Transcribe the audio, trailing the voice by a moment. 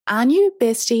Our new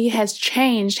bestie has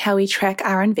changed how we track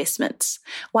our investments.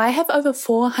 Why have over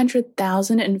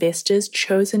 400,000 investors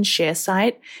chosen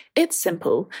ShareSite? It's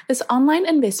simple. This online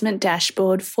investment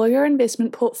dashboard for your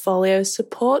investment portfolio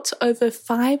supports over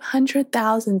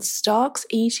 500,000 stocks,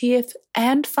 ETFs,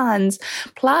 and funds,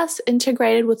 plus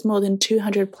integrated with more than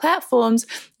 200 platforms,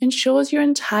 ensures your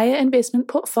entire investment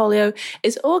portfolio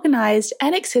is organized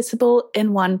and accessible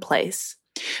in one place.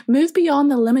 Move beyond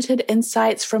the limited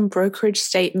insights from brokerage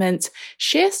statements.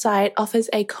 ShareSite offers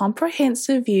a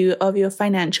comprehensive view of your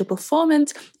financial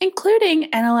performance, including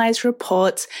analyzed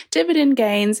reports, dividend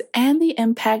gains, and the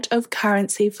impact of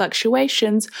currency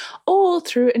fluctuations, all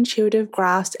through intuitive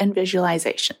graphs and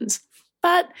visualizations.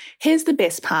 But here's the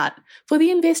best part. For the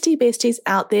investy besties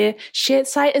out there,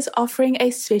 ShareSite is offering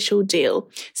a special deal.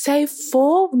 Save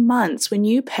 4 months when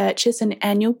you purchase an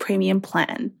annual premium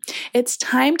plan. It's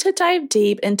time to dive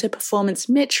deep into performance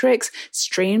metrics,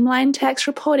 streamline tax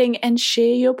reporting, and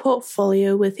share your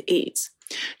portfolio with ease.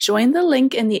 Join the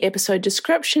link in the episode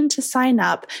description to sign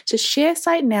up to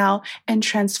ShareSite now and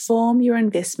transform your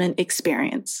investment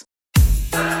experience.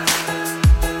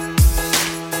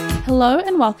 Hello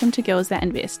and welcome to Girls That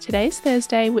Invest. Today's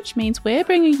Thursday, which means we're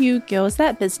bringing you Girls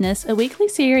That Business, a weekly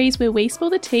series where we spill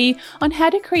the tea on how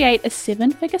to create a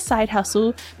 7-figure side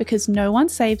hustle because no one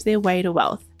saves their way to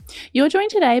wealth. You're joined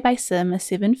today by Sim, a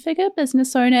 7-figure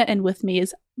business owner, and with me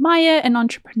is Maya, an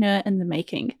entrepreneur in the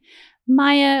making.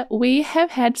 Maya, we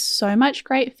have had so much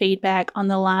great feedback on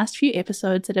the last few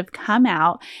episodes that have come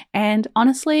out, and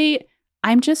honestly,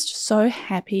 I'm just so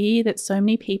happy that so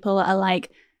many people are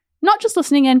not just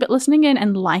listening in, but listening in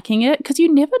and liking it, because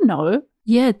you never know.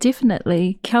 Yeah,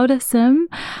 definitely. Kia ora, Sim.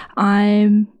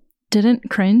 I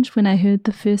didn't cringe when I heard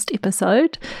the first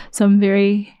episode, so I'm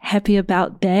very happy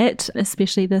about that,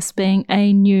 especially this being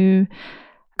a new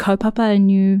kaupapa, a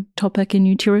new topic, a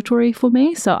new territory for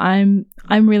me. So I'm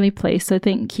really pleased, so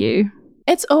thank you.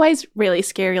 It's always really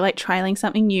scary, trialing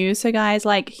something new. So guys,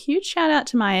 huge shout out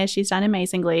to Maya. She's done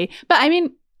amazingly. But I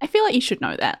mean, I feel like you should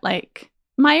know that.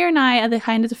 Maya and I are the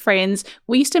kind of friends,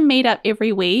 we used to meet up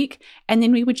every week and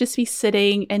then we would just be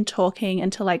sitting and talking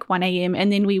until 1 a.m.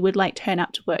 and then we would turn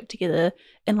up to work together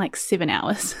in 7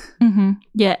 hours. Mm-hmm.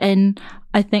 Yeah, and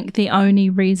I think the only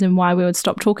reason why we would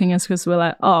stop talking is because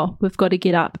we're we've got to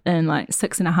get up in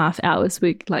 6.5 hours.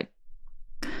 We got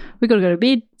to go to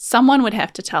bed. Someone would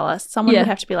have to tell us. Someone would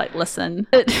have to be listen.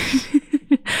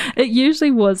 It usually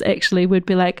was actually, we'd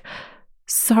be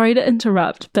sorry to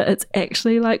interrupt, but it's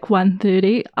actually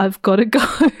 1:30. I've got to go.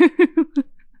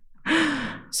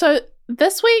 So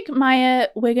this week, Maya,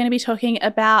 we're going to be talking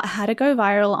about how to go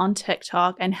viral on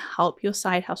TikTok and help your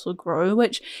side hustle grow,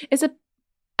 which is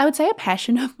I would say a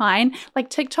passion of mine.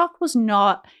 TikTok was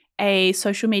not a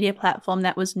social media platform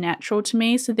that was natural to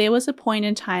me. So there was a point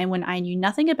in time when I knew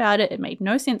nothing about it. It made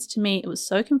no sense to me. It was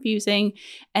so confusing.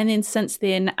 And then since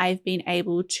then, I've been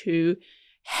able to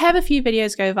have a few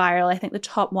videos go viral. I think the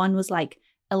top one was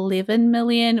 11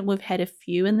 million. We've had a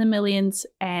few in the millions,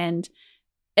 and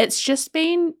it's just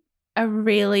been a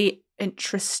really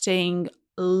interesting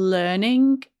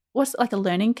learning. What's a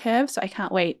learning curve? So I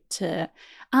can't wait to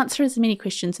answer as many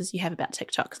questions as you have about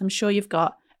TikTok, because I'm sure you've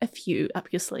got a few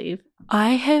up your sleeve. I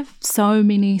have so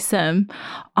many, Sim.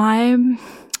 You're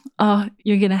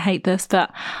going to hate this,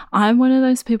 but I'm one of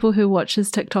those people who watches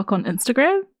TikTok on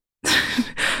Instagram.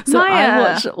 So Maya. I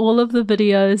watch all of the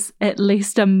videos at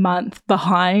least a month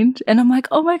behind, and I'm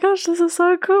oh my gosh, this is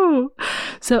so cool.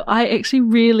 So I actually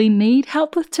really need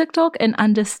help with TikTok and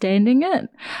understanding it.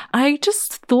 I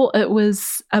just thought it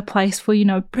was a place for,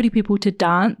 pretty people to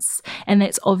dance, and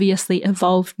that's obviously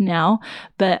evolved now,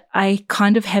 but I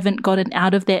kind of haven't gotten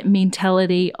out of that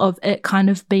mentality of it kind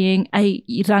of being a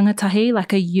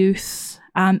rangatahi, a youth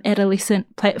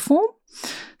adolescent platform.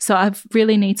 So I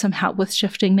really need some help with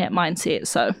shifting that mindset.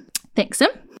 So thanks, Sim.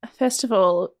 First of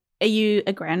all, are you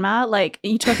a grandma?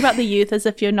 You talk about the youth as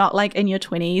if you're not in your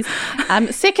 20s.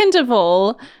 Second of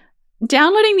all,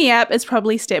 downloading the app is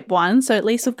probably step one. So at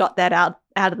least we've got that out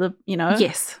of the,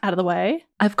 yes, out of the way.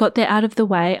 I've got that out of the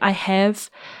way. I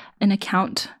have an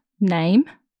account name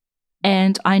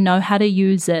and I know how to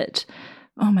use it.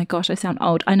 Oh my gosh, I sound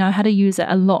old. I know how to use it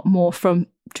a lot more do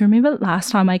you remember last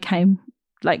time I came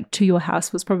to your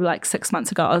house was probably 6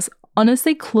 months ago. I was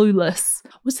honestly clueless.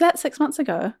 Was that 6 months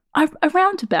ago?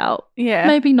 Around about. Yeah.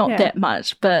 Maybe not that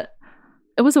much, but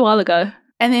it was a while ago.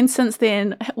 And then since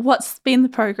then, what's been the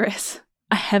progress?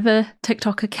 I have a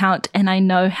TikTok account and I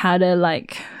know how to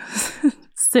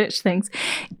search things.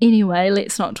 Anyway,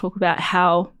 let's not talk about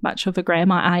how much of a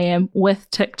grandma I am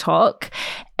with TikTok.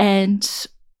 And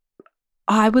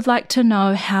I would like to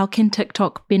know, how can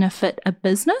TikTok benefit a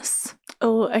business?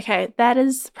 Oh, okay. That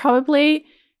is probably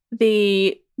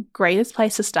the greatest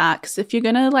place to start, because if you're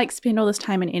going to like spend all this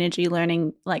time and energy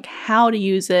learning like how to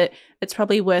use it, it's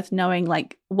probably worth knowing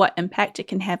like what impact it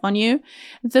can have on you.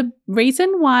 The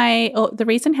reason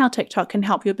how TikTok can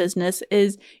help your business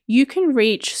is you can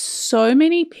reach so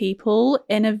many people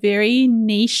in a very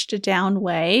niched down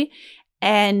way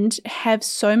and have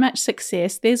so much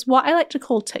success. There's what I like to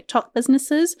call TikTok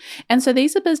businesses. And so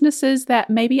these are businesses that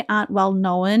maybe aren't well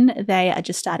known. They are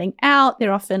just starting out.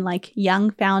 They're often like young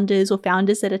founders or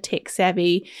founders that are tech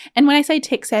savvy. And when I say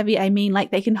tech savvy, I mean like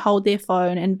they can hold their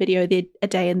phone and video a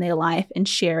day in their life and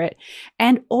share it.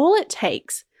 And all it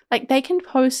takes, like they can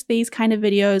post these kind of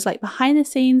videos like behind the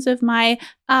scenes of my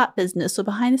art business, or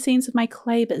behind the scenes of my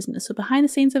clay business, or behind the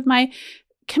scenes of my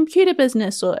computer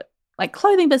business, or like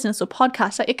clothing business or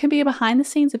podcast. Like it can be a behind the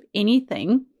scenes of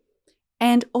anything.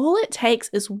 And all it takes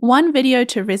is one video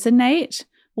to resonate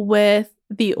with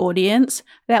the audience.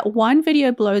 That one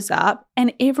video blows up,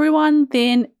 and everyone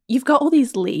then, you've got all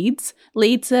these leads.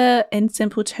 Leads are, in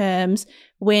simple terms,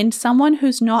 when someone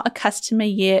who's not a customer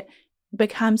yet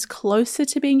becomes closer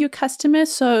to being your customer.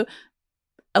 So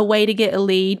a way to get a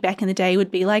lead back in the day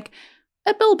would be like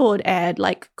a billboard ad,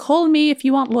 like call me if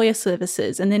you want lawyer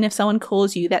services. And then if someone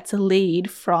calls you, that's a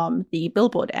lead from the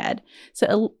billboard ad.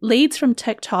 So leads from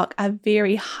TikTok are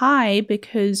very high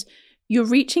because you're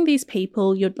reaching these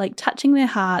people, you're like touching their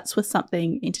hearts with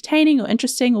something entertaining or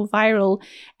interesting or viral.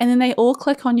 And then they all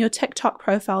click on your TikTok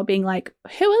profile being like,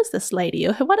 who is this lady?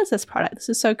 Or what is this product? This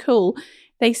is so cool.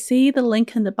 They see the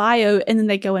link in the bio and then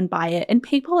they go and buy it. And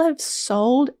people have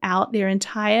sold out their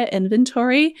entire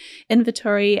inventory.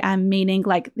 Inventory meaning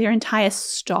like their entire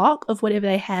stock of whatever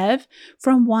they have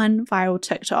from one viral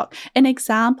TikTok. An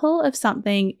example of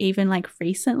something even like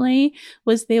recently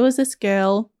was there was this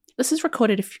girl. This is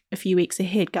recorded a few weeks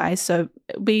ahead, guys, so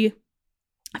it'll be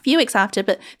a few weeks after.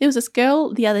 But there was this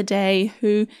girl the other day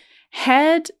who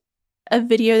had a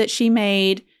video that she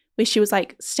made where she was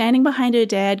like standing behind her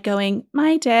dad going,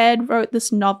 my dad wrote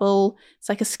this novel. It's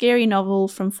like a scary novel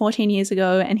from 14 years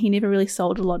ago, and he never really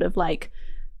sold a lot of like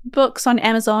books on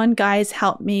Amazon. Guys,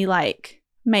 help me like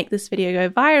make this video go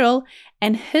viral.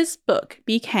 And his book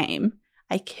became,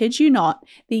 I kid you not,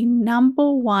 the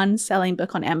 #1 selling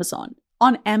book on Amazon.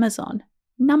 On Amazon,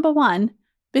 #1,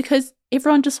 because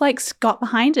everyone just like got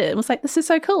behind it and was like, this is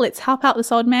so cool. Let's help out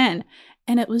this old man.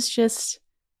 And it was just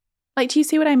like, do you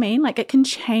see what I mean? Like it can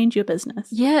change your business.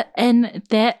 Yeah. And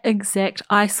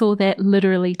I saw that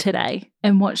literally today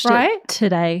and watched it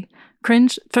today.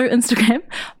 Cringe through Instagram.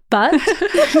 But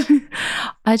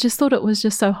I just thought it was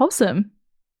just so wholesome.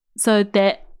 So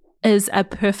that is a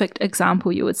perfect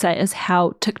example, you would say, is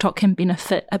how TikTok can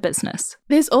benefit a business.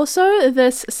 There's also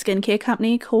this skincare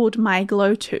company called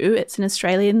MyGlow2. It's an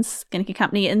Australian skincare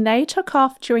company, and they took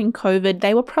off during COVID.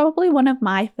 They were probably one of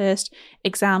my first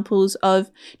examples of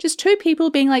just two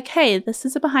people being like, hey, this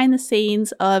is a behind the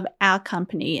scenes of our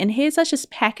company, and here's us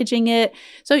just packaging it.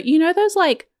 So you know those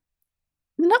like,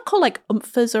 they're not called like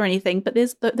oomphlers or anything, but they're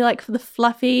like the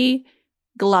fluffy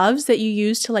gloves that you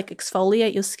use to like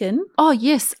exfoliate your skin. Oh,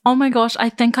 yes. Oh my gosh. I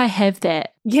think I have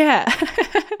that. Yeah.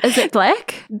 Is it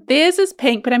black? Theirs is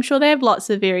pink, but I'm sure they have lots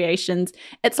of variations.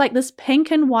 It's like this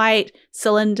pink and white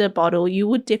cylinder bottle. You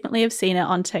would definitely have seen it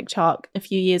on TikTok a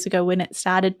few years ago when it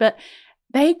started, but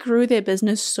they grew their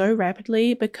business so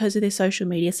rapidly because of their social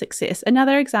media success.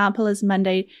 Another example is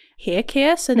Monday Hair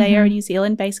Care. So they are a New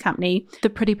Zealand-based company. The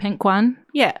pretty pink one?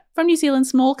 Yeah, from New Zealand,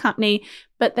 small company,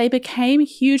 but they became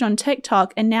huge on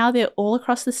TikTok and now they're all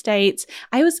across the States.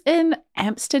 I was in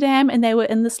Amsterdam and they were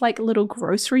in this like little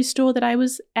grocery store that I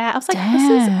was at. I was like,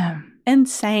 This is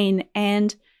insane.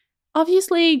 And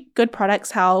obviously good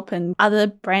products help and other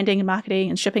branding and marketing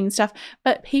and shipping and stuff,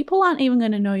 but people aren't even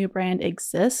going to know your brand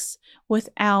exists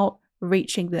without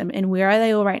reaching them. And where are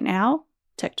they all right now?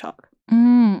 TikTok.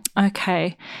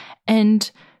 Okay. And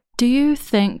do you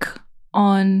think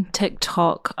on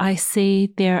TikTok, I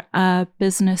see there are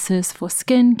businesses for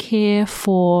skincare,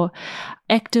 for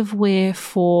activewear,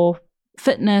 for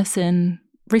fitness and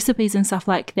recipes and stuff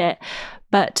like that,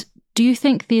 but do you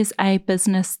think there's a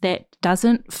business that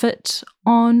doesn't fit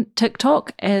on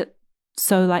TikTok?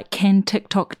 So like, can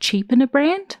TikTok cheapen a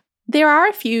brand? There are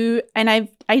a few, and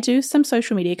I do some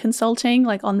social media consulting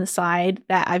like on the side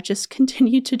that I've just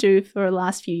continued to do for the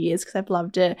last few years because I've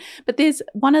loved it. But there's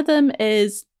one of them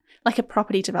is like a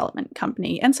property development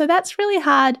company. And so that's really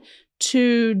hard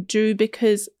to do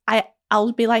because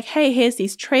I'll be like, hey, here's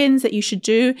these trends that you should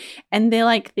do. And they're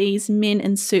like these men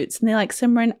in suits. And they're like,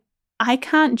 Simran, I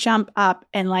can't jump up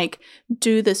and like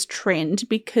do this trend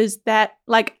because that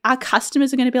like our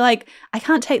customers are going to be like, I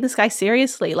can't take this guy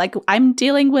seriously. Like I'm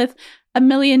dealing with $1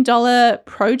 million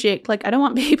project. Like I don't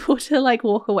want people to like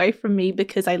walk away from me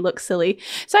because I look silly.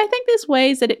 So I think there's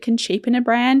ways that it can cheapen a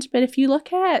brand. But if you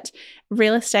look at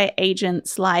real estate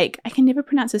agents, like I can never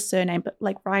pronounce his surname, but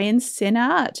like Ryan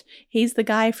Senart, he's the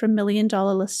guy from $1 Million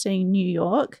Listing New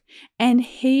York. And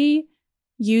he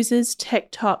uses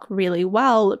TikTok really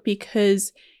well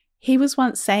because he was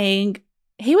once saying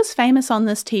he was famous on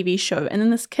this TV show. And then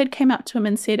this kid came up to him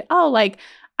and said, oh, like,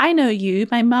 I know you.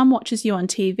 My mum watches you on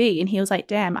TV. And he was like,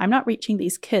 damn, I'm not reaching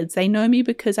these kids. They know me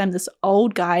because I'm this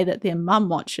old guy that their mum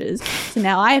watches. So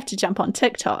now I have to jump on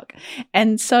TikTok.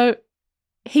 And so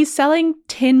he's selling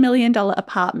 $10 million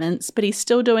apartments, but he's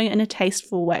still doing it in a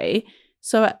tasteful way.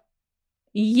 So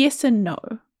yes and no.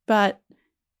 But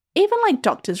even like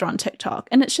doctors are on TikTok,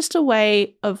 and it's just a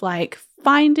way of like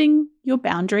finding your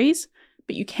boundaries,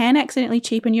 but you can accidentally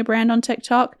cheapen your brand on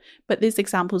TikTok, but there's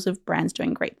examples of brands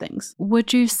doing great things.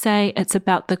 Would you say it's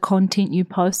about the content you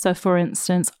post? So for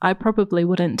instance, I probably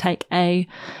wouldn't take a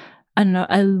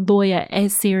lawyer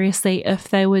as seriously if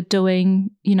they were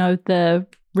doing, the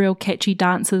real catchy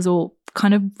dances or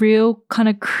kind of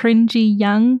cringy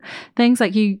young things,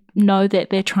 like that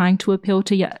they're trying to appeal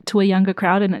to a younger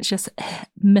crowd and it's just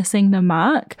missing the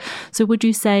mark. So would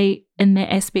you say in that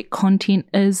aspect content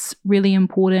is really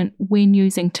important when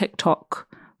using TikTok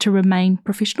to remain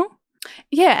professional?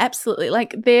 Yeah, absolutely.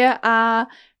 Like there are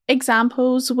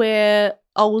examples where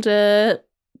I don't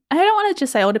want to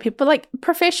just say older people, but like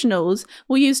professionals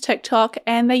will use TikTok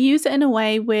and they use it in a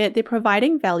way where they're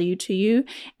providing value to you,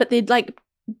 but they're like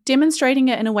demonstrating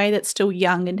it in a way that's still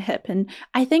young and hip. And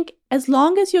I think as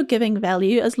long as you're giving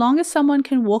value, as long as someone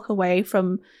can walk away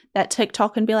from that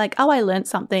TikTok and be like, oh, I learned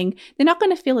something, they're not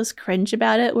going to feel as cringe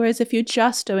about it. Whereas if you're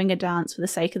just doing a dance for the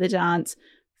sake of the dance,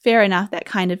 fair enough, that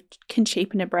kind of can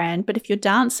cheapen a brand. But if you're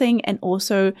dancing and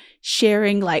also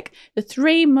sharing like the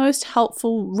 3 most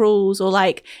helpful rules, or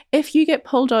like if you get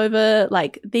pulled over,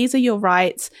 like these are your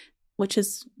rights, which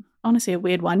is honestly a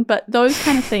weird one, but those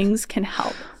kind of things can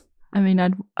help. I mean,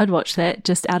 I'd watch that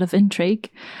just out of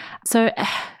intrigue. So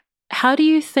how do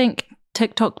you think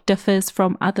TikTok differs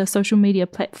from other social media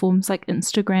platforms like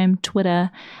Instagram,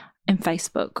 Twitter, and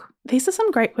Facebook? These are some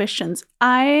great questions.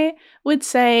 I would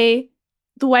say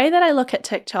the way that I look at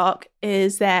TikTok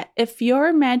is that if you're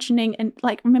imagining, and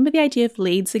like remember the idea of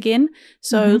leads again.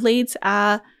 So leads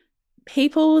are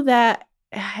people that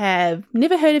have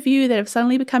never heard of you, that have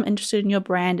suddenly become interested in your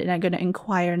brand and are going to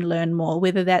inquire and learn more,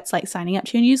 whether that's like signing up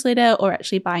to your newsletter or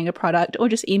actually buying a product or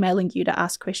just emailing you to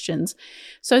ask questions.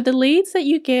 So the leads that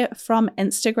you get from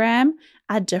Instagram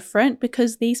are different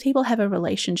because these people have a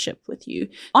relationship with you.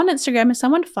 On Instagram, if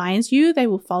someone finds you, they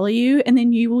will follow you and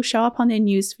then you will show up on their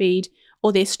newsfeed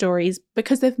or their stories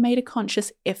because they've made a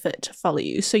conscious effort to follow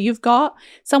you. So you've got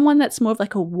someone that's more of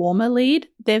like a warmer lead.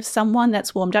 There's someone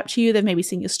that's warmed up to you. They've maybe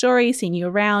seen your story, seen you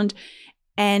around,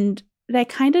 and they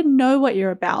kind of know what you're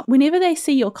about. Whenever they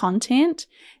see your content,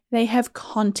 they have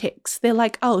context. They're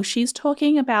like, oh, she's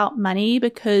talking about money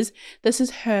because this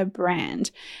is her brand.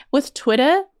 With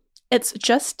Twitter, it's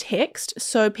just text,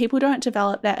 so people don't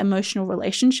develop that emotional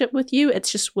relationship with you.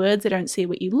 It's just words. They don't see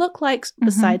what you look like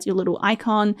besides your little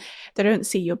icon. They don't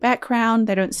see your background.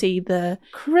 They don't see the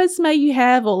charisma you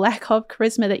have or lack of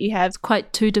charisma that you have. It's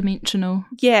quite two-dimensional.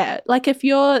 Yeah, like if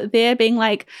you're there being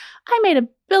like, I made $1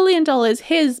 billion,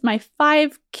 here's my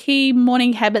 5 key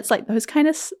morning habits, like those kind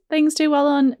of things do well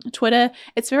on Twitter.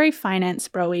 It's very finance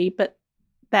bro-y, but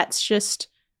that's just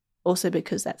also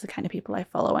because that's the kind of people I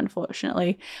follow,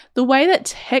 unfortunately. The way that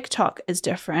TikTok is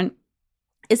different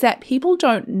is that people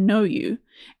don't know you.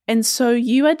 And so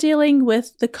you are dealing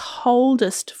with the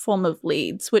coldest form of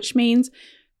leads, which means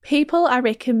people are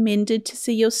recommended to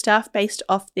see your stuff based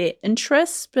off their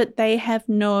interests, but they have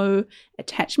no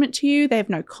attachment to you. They have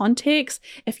no context.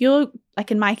 If you're,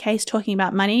 like in my case, talking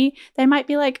about money, they might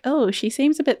be like, oh, she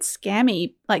seems a bit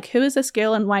scammy. Like, who is this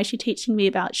girl and why is she teaching me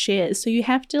about shares? So you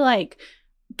have to like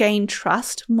gain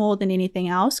trust more than anything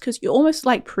else because you're almost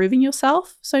like proving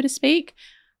yourself, so to speak.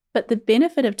 But the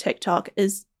benefit of TikTok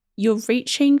is you're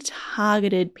reaching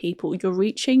targeted people. You're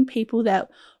reaching people that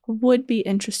would be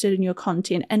interested in your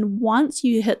content. And once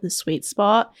you hit the sweet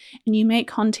spot and you make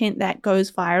content that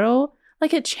goes viral,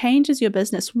 like it changes your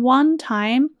business. One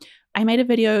time I made a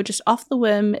video just off the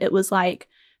whim. It was like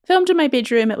filmed in my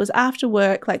bedroom. It was after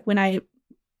work, like when I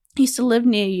used to live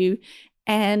near you.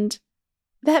 And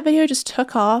that video just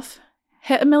took off,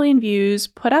 hit 1 million views,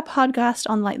 put our podcast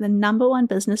on like the #1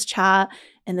 business chart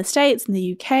in the States, in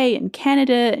the UK, in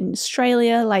Canada, in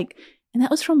Australia, and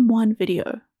that was from one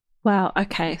video. Wow.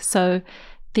 Okay. So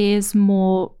there's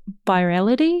more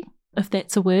virality, if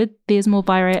that's a word. There's more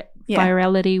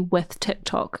virality with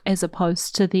TikTok as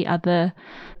opposed to the other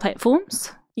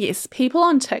platforms. Yes, people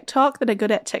on TikTok that are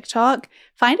good at TikTok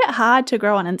find it hard to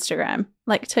grow on Instagram.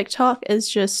 Like TikTok is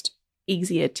just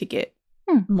easier to get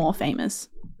more famous.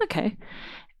 Okay.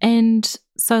 And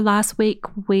so last week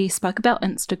we spoke about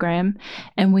Instagram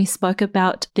and we spoke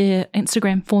about the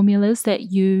Instagram formulas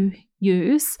that you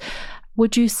use.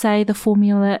 Would you say the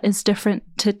formula is different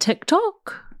to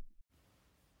TikTok?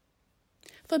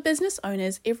 For business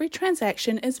owners, every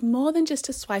transaction is more than just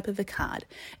a swipe of a card.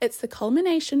 It's the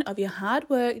culmination of your hard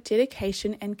work,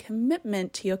 dedication, and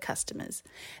commitment to your customers.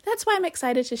 That's why I'm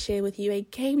excited to share with you a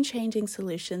game-changing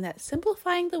solution that's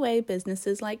simplifying the way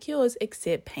businesses like yours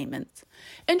accept payments.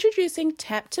 Introducing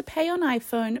Tap to Pay on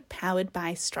iPhone, powered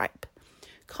by Stripe.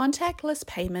 Contactless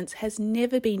payments has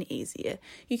never been easier.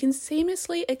 You can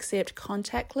seamlessly accept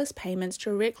contactless payments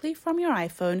directly from your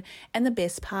iPhone, and the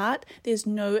best part, there's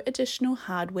no additional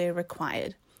hardware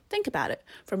required. Think about it.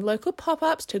 From local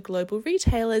pop-ups to global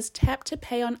retailers, Tap to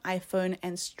Pay on iPhone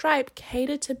and Stripe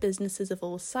cater to businesses of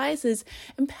all sizes,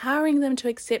 empowering them to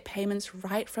accept payments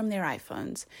right from their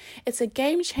iPhones. It's a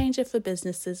game changer for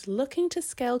businesses looking to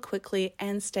scale quickly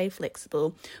and stay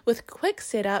flexible, with quick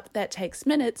setup that takes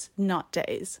minutes, not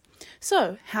days.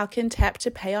 So, how can Tap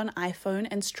to Pay on iPhone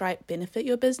and Stripe benefit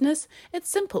your business? It's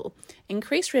simple.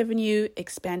 Increase revenue,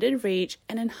 expanded reach,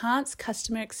 and enhance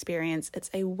customer experience. It's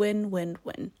a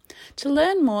win-win-win. To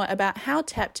learn more about how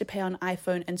Tap to Pay on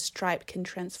iPhone and Stripe can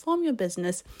transform your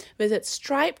business, visit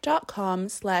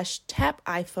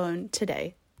stripe.com/tapiphone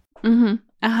today.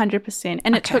 100%.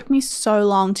 And it took me so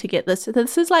long to get this.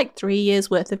 This is like 3 years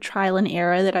worth of trial and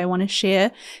error that I want to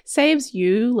share. Saves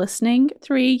you listening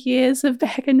 3 years of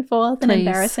back and forth and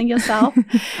embarrassing yourself.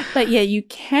 But yeah, you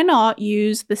cannot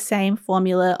use the same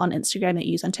formula on Instagram that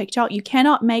you use on TikTok. You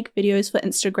cannot make videos for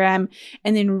Instagram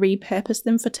and then repurpose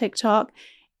them for TikTok.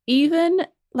 Even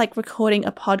like recording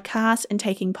a podcast and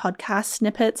taking podcast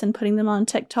snippets and putting them on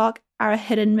TikTok are a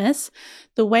hit and miss.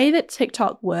 The way that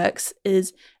TikTok works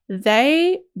is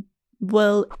they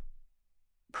will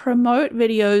promote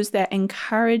videos that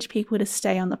encourage people to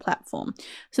stay on the platform.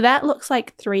 So that looks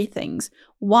like 3 things.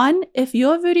 1, if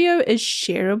your video is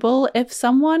shareable, if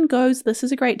someone goes, this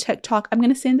is a great TikTok, I'm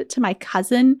going to send it to my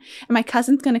cousin, and my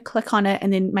cousin's going to click on it,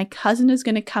 and then my cousin is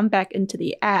going to come back into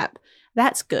the app,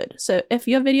 that's good. So if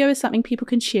your video is something people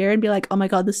can share and be like, oh my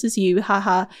God, this is you,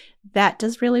 haha, that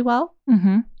does really well.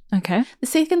 Okay. The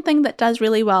second thing that does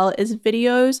really well is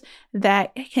videos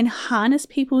that can harness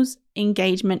people's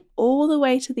engagement all the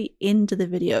way to the end of the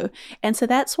video. And so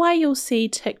that's why you'll see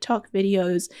TikTok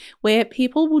videos where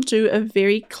people will do a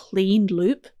very clean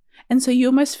loop. And so you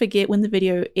almost forget when the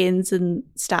video ends and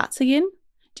starts again.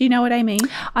 Do you know what I mean?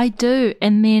 I do.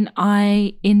 And then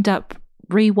I end up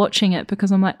rewatching it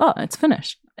because I'm like, oh, it's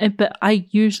finished. But I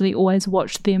usually always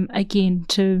watch them again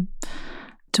to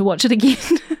watch it again.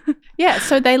 Yeah,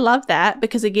 so they love that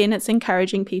because, again, it's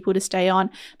encouraging people to stay on.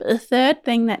 But the third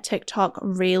thing that TikTok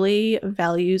really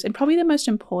values, and probably the most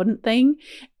important thing,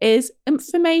 is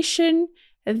information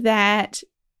that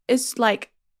is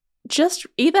like just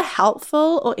either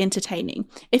helpful or entertaining.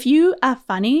 If you are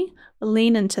funny,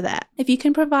 lean into that. If you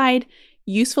can provide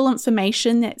useful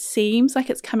information that seems like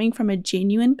it's coming from a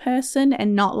genuine person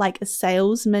and not like a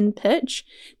salesman pitch,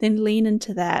 then lean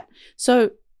into that.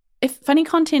 So if funny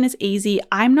content is easy,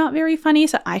 I'm not very funny,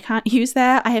 so I can't use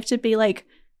that. I have to be like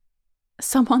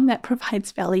someone that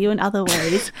provides value in other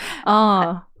ways.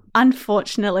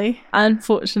 Unfortunately.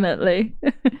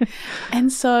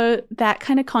 And so that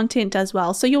kind of content does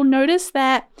well. So you'll notice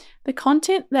that the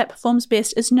content that performs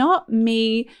best is not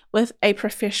me with a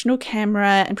professional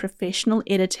camera and professional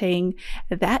editing.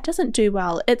 That doesn't do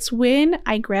well. It's when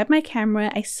I grab my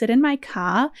camera, I sit in my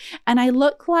car, and I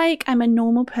look like I'm a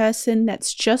normal person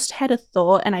that's just had a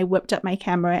thought, and I whipped up my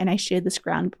camera and I shared this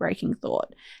groundbreaking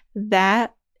thought.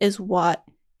 That is what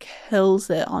kills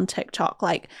it on TikTok.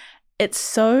 Like, it's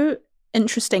so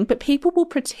interesting, but people will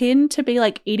pretend to be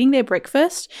like eating their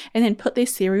breakfast and then put their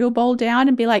cereal bowl down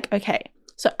and be like, okay,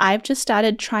 so I've just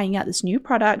started trying out this new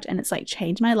product and it's like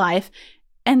changed my life.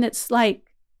 And it's like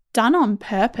done on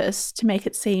purpose to make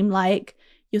it seem like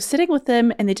you're sitting with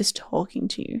them and they're just talking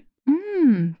to you.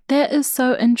 That is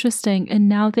so interesting. And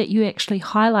now that you actually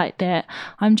highlight that,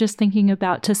 I'm just thinking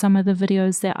about to some of the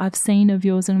videos that I've seen of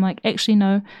yours, and I'm like, actually,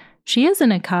 no, she is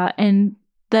in a car, and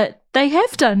that they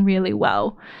have done really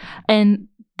well. And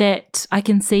that I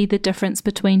can see the difference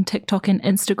between TikTok and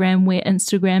Instagram, where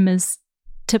Instagram is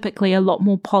typically a lot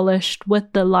more polished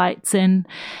with the lights and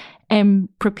and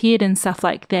prepared and stuff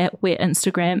like that, where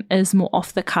Instagram is more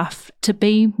off the cuff to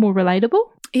be more relatable?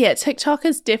 Yeah, TikTok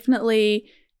is definitely,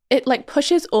 it like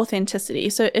pushes authenticity.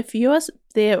 So if you're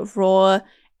there raw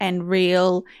and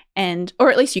real, and or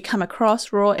at least you come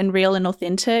across raw and real and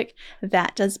authentic,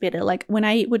 that does better. Like when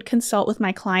I would consult with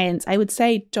my clients, I would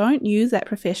say, don't use that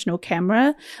professional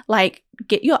camera. Like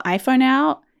get your iPhone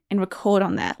out and record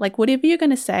on that. Like whatever you're going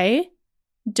to say,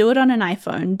 do it on an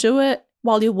iPhone. Do it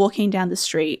while you're walking down the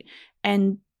street.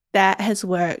 And that has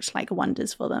worked like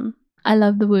wonders for them. I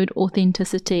love the word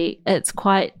authenticity. It's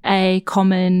quite a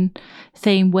common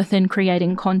theme within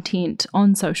creating content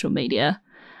on social media.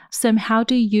 Sim, how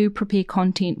do you prepare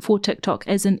content for TikTok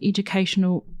as an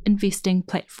educational investing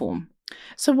platform?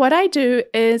 So what I do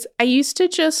is I used to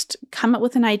just come up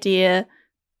with an idea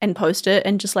and post it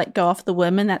and just like go off the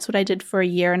whim. And that's what I did for a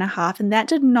year and a half. And that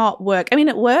did not work. I mean,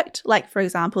 it worked, like, for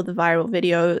example, the viral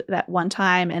video that one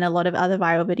time and a lot of other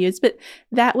viral videos, but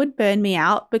that would burn me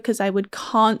out because I would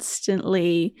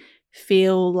constantly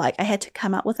feel like I had to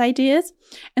come up with ideas.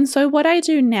 And so what I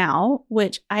do now,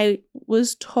 which I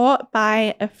was taught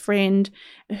by a friend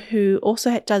who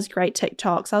also does great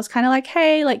TikToks, I was kind of like,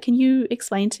 hey, like, can you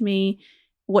explain to me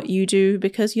what you do?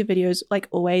 Because your videos like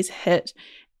always hit.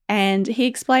 And he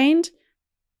explained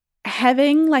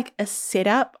having like a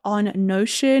setup on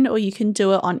Notion, or you can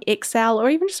do it on Excel, or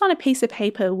even just on a piece of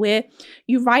paper where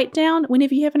you write down,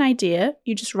 whenever you have an idea,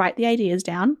 you just write the ideas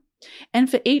down. And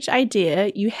for each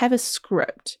idea, you have a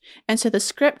script. And so the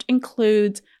script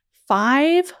includes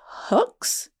 5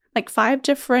 hooks, like 5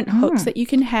 different hooks that you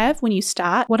can have when you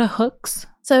start. What are hooks?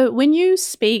 So when you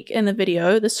speak in the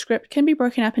video, the script can be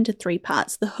broken up into 3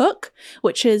 parts. The hook,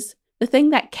 which is the thing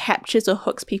that captures or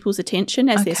hooks people's attention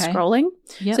as they're scrolling.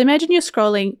 Yep. So imagine you're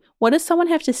scrolling. What does someone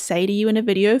have to say to you in a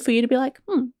video for you to be like,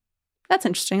 that's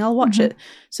interesting, I'll watch it.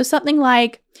 So something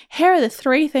like, here are the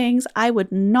 3 things I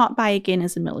would not buy again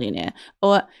as a millionaire.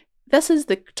 Or this is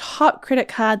the top credit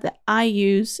card that I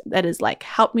use that has like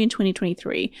helped me in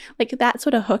 2023. Like that's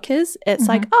what a hook is. It's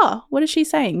like, oh, what is she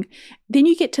saying? Then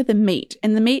you get to the meat.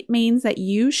 And the meat means that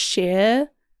you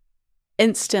share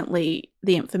instantly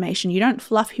the information. You don't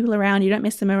fluff people around. You don't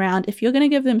mess them around. If you're going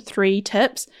to give them 3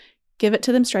 tips, give it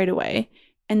to them straight away.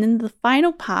 And then the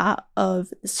final part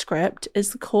of the script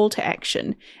is the call to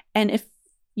action. And if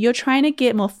you're trying to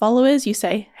get more followers, you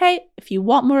say, hey, if you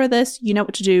want more of this, you know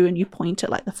what to do. And you point at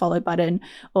like the follow button.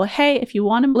 Or, hey, if you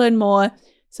want to learn more,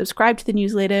 subscribe to the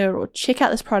newsletter or check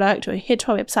out this product or head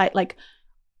to our website. Like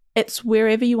it's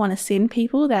wherever you want to send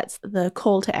people. That's the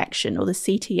call to action or the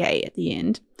CTA at the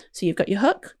end. So you've got your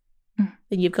hook,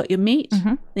 then you've got your meat,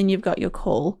 then you've got your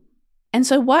call. And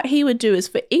so what he would do is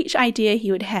for each idea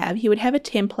he would have a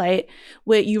template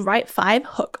where you write 5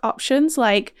 hook options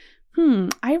like,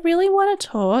 I really want to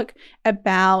talk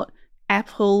about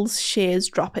Apple's shares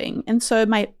dropping. And so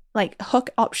my like hook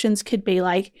options could be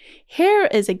like, here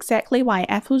is exactly why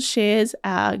Apple's shares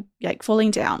are like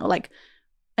falling down. Or like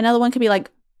another one could be like,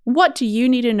 what do you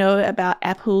need to know about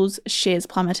Apple's shares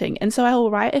plummeting? And so I will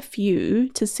write a few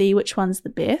to see which one's the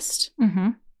best.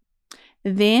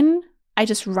 Then I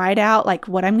just write out like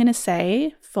what I'm going to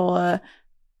say for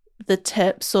the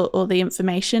tips or the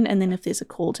information, and then if there's a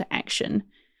call to action.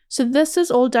 So this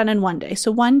is all done in one day.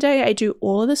 So one day I do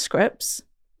all of the scripts.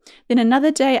 Then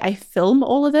another day I film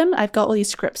all of them. I've got all these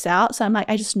scripts out. So I'm like,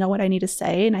 I just know what I need to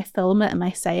say and I film it and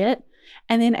I say it.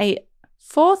 And then a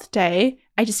 4th day,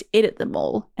 I just edit them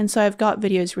all. And so I've got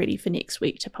videos ready for next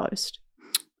week to post.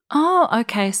 Oh,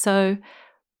 okay. So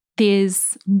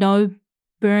there's no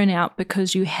burnout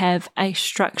because you have a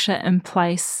structure in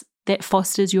place that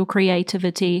fosters your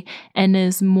creativity and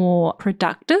is more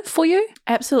productive for you?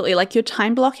 Absolutely. Like you're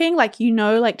time blocking, like, you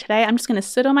know, like today I'm just going to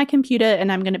sit on my computer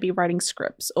and I'm going to be writing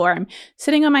scripts, or I'm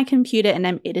sitting on my computer and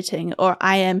I'm editing, or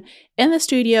I am in the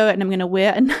studio and I'm going to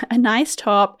wear a nice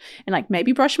top and like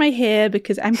maybe brush my hair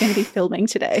because I'm going to be filming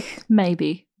today.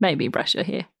 Maybe brush your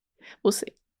hair. We'll see.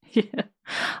 Yeah.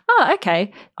 Oh,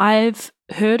 okay. I've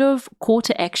heard of call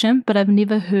to action, but I've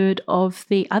never heard of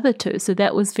the other 2. So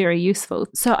that was very useful.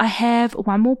 So I have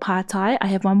one more partai. I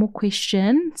have one more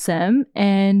question, Sim.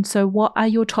 And so what are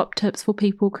your top tips for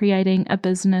people creating a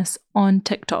business on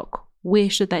TikTok? Where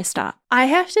should they start? I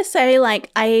have to say, like,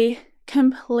 I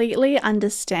completely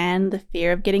understand the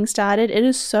fear of getting started. It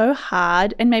is so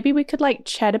hard. And maybe we could like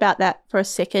chat about that for a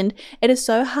second. It is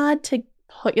so hard to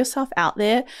put yourself out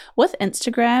there with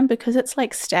Instagram because it's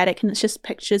like static and it's just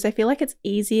pictures. I feel like it's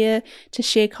easier to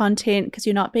share content because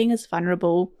you're not being as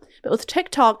vulnerable. But with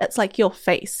TikTok, it's like your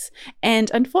face. And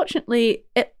unfortunately,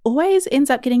 it always ends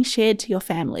up getting shared to your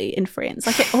family and friends.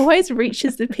 Like it always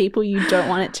reaches the people you don't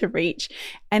want it to reach.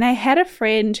 And I had a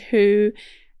friend who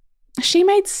she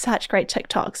made such great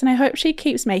TikToks, and I hope she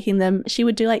keeps making them. She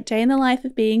would do like day in the life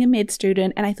of being a med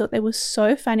student, and I thought they were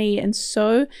so funny and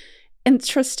so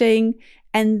interesting.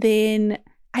 And then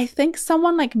I think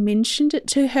someone like mentioned it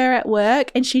to her at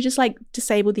work, and she just like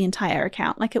disabled the entire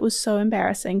account. Like, it was so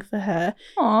embarrassing for her.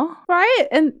 Aw. Right?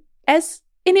 And as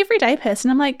an everyday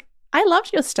person, I'm like, I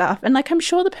loved your stuff. And like, I'm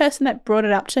sure the person that brought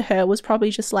it up to her was probably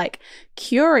just like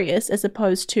curious, as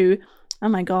opposed to, oh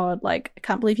my God, like, I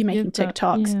can't believe you're making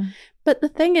TikToks. Yeah. But the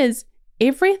thing is,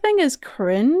 everything is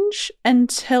cringe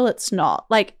until it's not.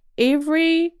 Like,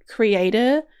 every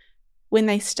creator, when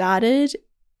they started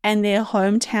and their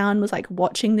hometown was like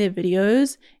watching their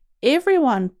videos,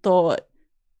 everyone thought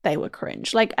they were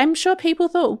cringe. Like, I'm sure people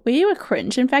thought we were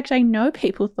cringe. In fact, I know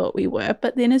people thought we were.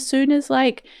 But then as soon as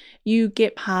like you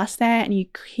get past that and you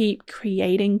keep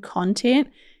creating content,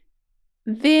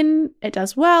 then it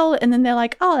does well. And then they're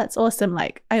like, oh, that's awesome.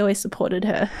 Like, I always supported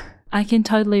her. I can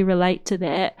totally relate to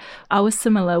that. I was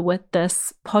similar with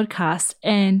this podcast,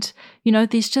 and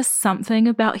there's just something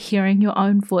about hearing your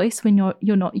own voice when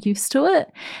you're not used to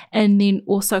it, and then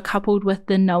also coupled with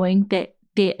the knowing that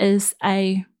there is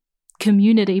a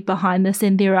community behind this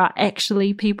and there are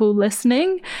actually people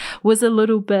listening was a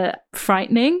little bit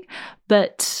frightening.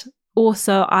 But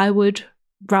also, I would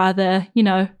rather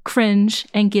cringe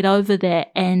and get over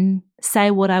that and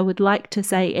say what I would like to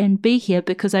say and be here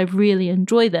because I really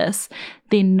enjoy this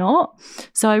than not.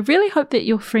 So I really hope that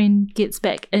your friend gets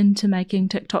back into making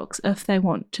TikToks if they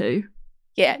want to.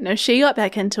 Yeah, no, she got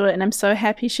back into it, and I'm so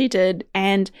happy she did.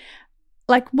 And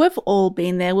like, we've all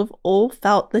been there. We've all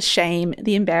felt the shame,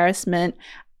 the embarrassment.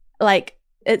 Like,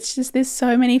 it's just, there's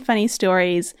so many funny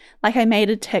stories. Like, I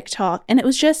made a TikTok and it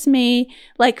was just me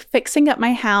like fixing up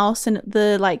my house, and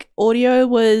the like audio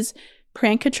was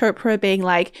Priyanka Chopra being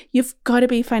like, you've got to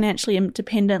be financially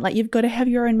independent. Like, you've got to have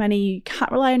your own money. You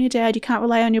can't rely on your dad. You can't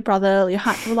rely on your brother. You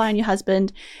can't rely on your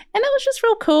husband. And it was just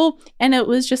real cool. And it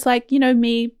was just like,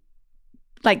 me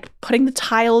like putting the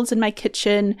tiles in my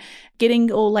kitchen,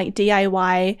 getting all like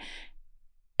DIY.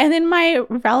 And then my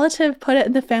relative put it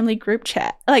in the family group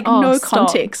chat. Like, no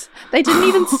context. They didn't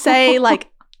even say like,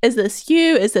 is this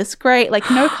you? Is this great? Like,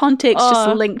 no context,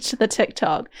 just linked to the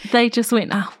TikTok. They just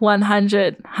went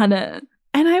 100.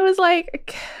 And I was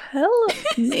like, kill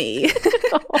me.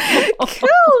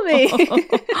 Kill me.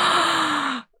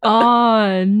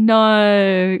 Oh,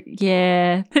 no.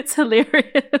 Yeah, it's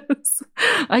hilarious.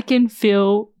 I can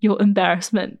feel your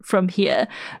embarrassment from here.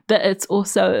 But it's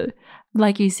also,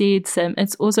 like you said, Sim,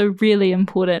 it's also really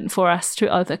important for us to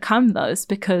overcome those,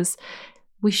 because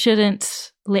we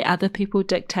shouldn't let other people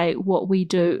dictate what we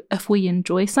do if we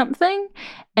enjoy something.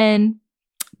 And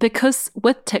because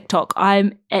with TikTok,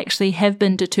 I actually have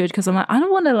been deterred because I'm like, I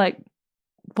don't want to like,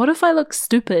 what if I look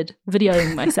stupid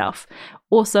videoing myself?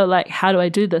 Also, like, how do I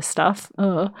do this stuff?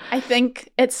 I think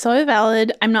it's so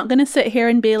valid. I'm not going to sit here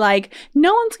and be like,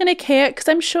 no one's going to care, because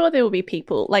I'm sure there will be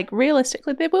people, like,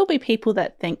 realistically, there will be people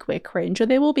that think we're cringe, or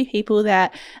there will be people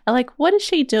that are like, what is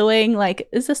she doing? Like,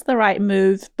 is this the right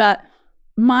move? But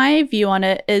my view on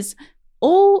it is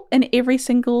all and every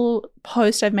single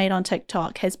post I've made on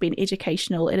TikTok has been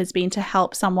educational. It has been to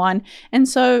help someone. And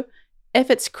so if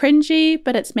it's cringy,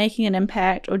 but it's making an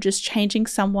impact or just changing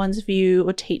someone's view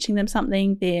or teaching them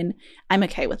something, then I'm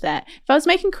okay with that. If I was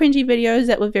making cringy videos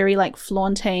that were very like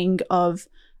flaunting of,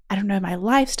 I don't know, my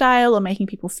lifestyle, or making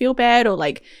people feel bad, or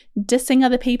like dissing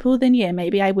other people, then yeah,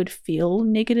 maybe I would feel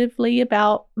negatively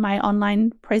about my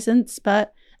online presence.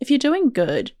 But if you're doing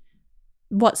good,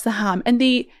 what's the harm? And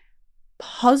the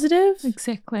positive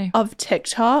of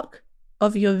TikTok,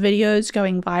 of your videos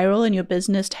going viral and your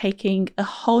business taking a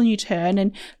whole new turn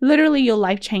and literally your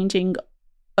life changing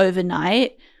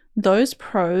overnight, those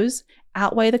pros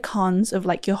outweigh the cons of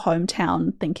like your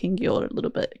hometown thinking you're a little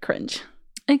bit cringe.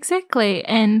 Exactly.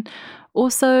 And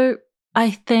also,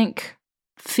 I think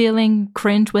feeling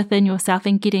cringe within yourself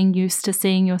and getting used to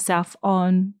seeing yourself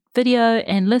on video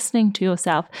and listening to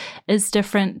yourself is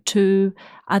different to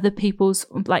other people's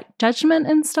like judgment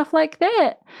and stuff like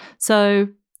that. So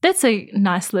that's a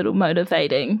nice little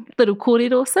motivating little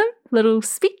awesome little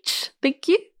speech. Thank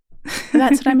you.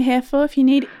 That's what I'm here for. If you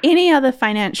need any other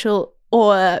financial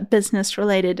or business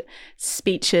related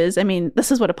speeches, I mean,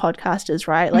 this is what a podcast is,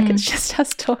 right? Like it's just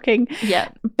us talking. Yeah.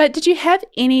 But did you have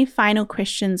any final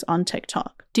questions on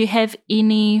TikTok? Do you have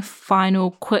any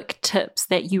final quick tips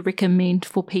that you recommend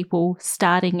for people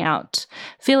starting out,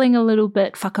 feeling a little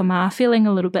bit whakama, feeling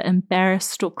a little bit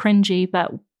embarrassed or cringy,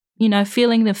 but you know,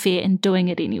 feeling the fear and doing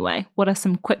it anyway? What are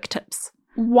some quick tips?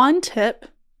 One tip,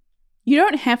 you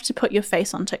don't have to put your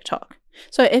face on TikTok.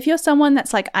 So if you're someone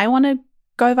that's like, I want to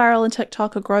go viral on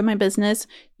TikTok or grow my business,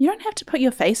 you don't have to put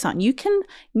your face on. You can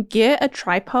get a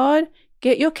tripod,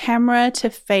 get your camera to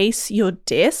face your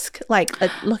desk, like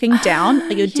looking down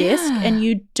at your desk, and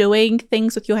you doing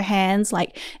things with your hands.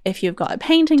 Like if you've got a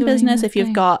painting business, if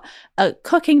you've got a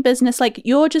cooking business, like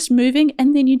you're just moving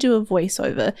and then you do a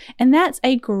voiceover. And that's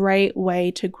a great way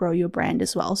to grow your brand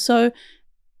as well. So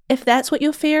if that's what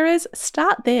your fear is,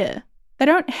 start there. They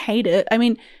don't hate it. I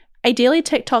mean, ideally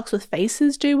TikToks with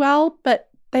faces do well, but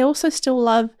they also still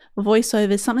love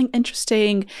voiceovers, something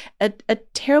interesting, a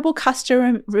terrible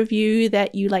customer review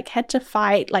that you like had to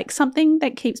fight, like something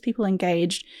that keeps people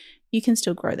engaged. You can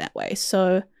still grow that way.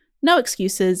 So no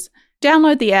excuses.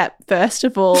 Download the app first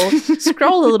of all,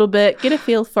 scroll a little bit, get a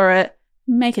feel for it,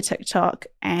 make a TikTok.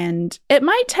 And it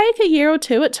might take a year or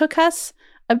two. It took us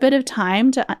a bit of time,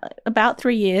 to about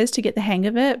 3 years to get the hang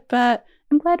of it, but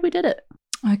I'm glad we did it.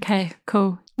 Okay,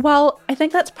 cool. Well, I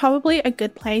think that's probably a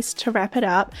good place to wrap it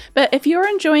up. But if you're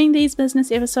enjoying these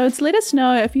business episodes, let us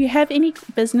know if you have any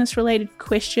business-related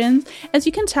questions. As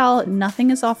you can tell, nothing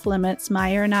is off limits.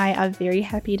 Maya and I are very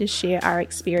happy to share our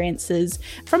experiences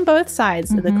from both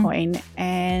sides of the coin.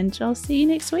 And I'll see you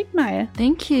next week, Maya.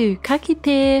 Thank you. Ka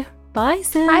kite. Bye,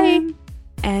 Sim. Bye.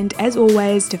 And as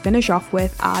always, to finish off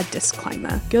with our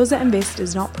disclaimer. Girls That Invest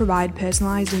does not provide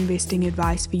personalized investing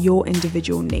advice for your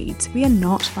individual needs. We are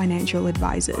not financial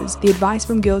advisors. The advice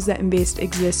from Girls That Invest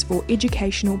exists for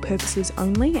educational purposes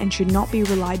only and should not be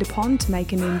relied upon to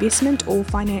make an investment or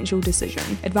financial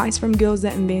decision. Advice from Girls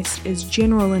That Invest is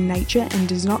general in nature and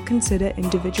does not consider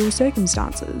individual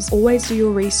circumstances. Always do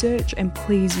your research and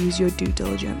please use your due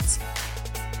diligence.